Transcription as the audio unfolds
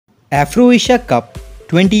Afro-Asia Cup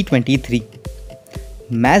 2023.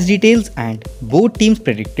 Match details and both teams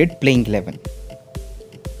predicted playing 11.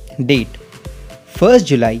 Date 1st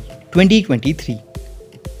July 2023.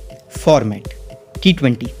 Format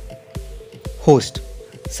T20. Host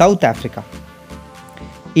South Africa.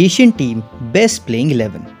 Asian team best playing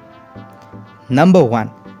 11. Number 1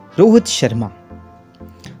 Rohit Sharma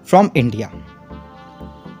from India.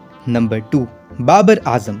 Number 2 Babar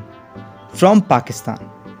Azam from Pakistan.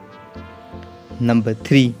 Number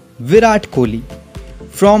 3 Virat Kohli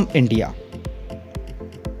from India.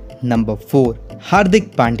 Number 4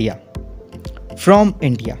 Hardik Pandya from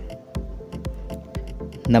India.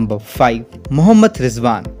 Number 5 Mohammad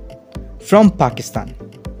Rizwan from Pakistan.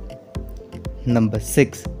 Number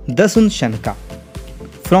 6 Dasun Shanka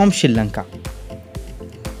from Sri Lanka.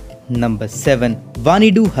 Number 7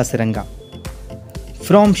 Vanidu Hasaranga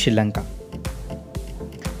from Sri Lanka.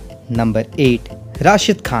 Number 8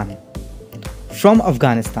 Rashid Khan from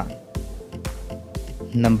Afghanistan.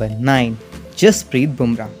 Number 9 Jasprit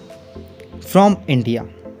Bumrah from India.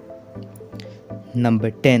 Number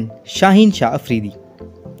 10 Shaheen Shah Afridi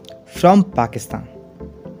from Pakistan.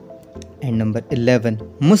 And number 11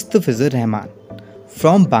 Mustafizur Rahman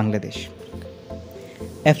from Bangladesh.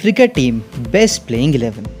 Africa team best playing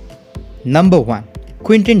 11. Number 1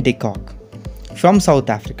 Quinton de Kock from South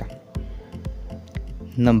Africa.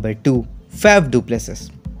 Number 2 Faf du Plessis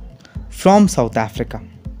from South Africa.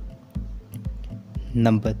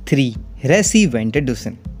 Number 3 Resi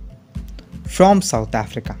Venterdussen from South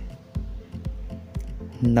Africa.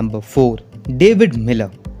 Number 4 David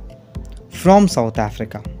Miller from South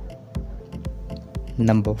Africa.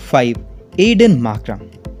 Number 5 Aiden Markram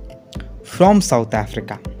from South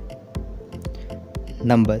Africa.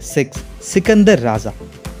 Number 6 Sikandar Raza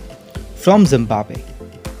from Zimbabwe.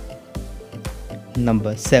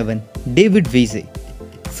 Number 7 David Wiese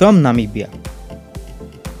from Namibia.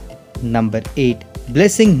 Number 8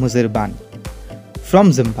 Blessing Muzirbani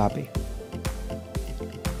from Zimbabwe.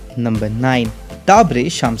 Number 9 Tabre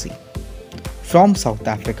Shamsi from South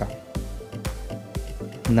Africa.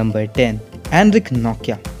 Number 10 Henrik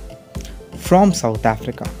Nokia from South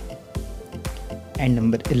Africa. And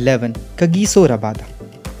number 11 Kagiso Rabada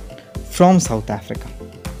from South Africa.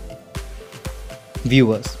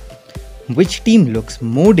 Viewers, which team looks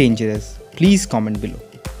more dangerous? Please comment below.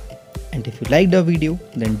 And if you liked our video,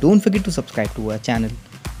 then don't forget to subscribe to our channel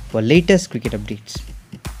for latest cricket updates.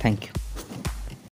 Thank you.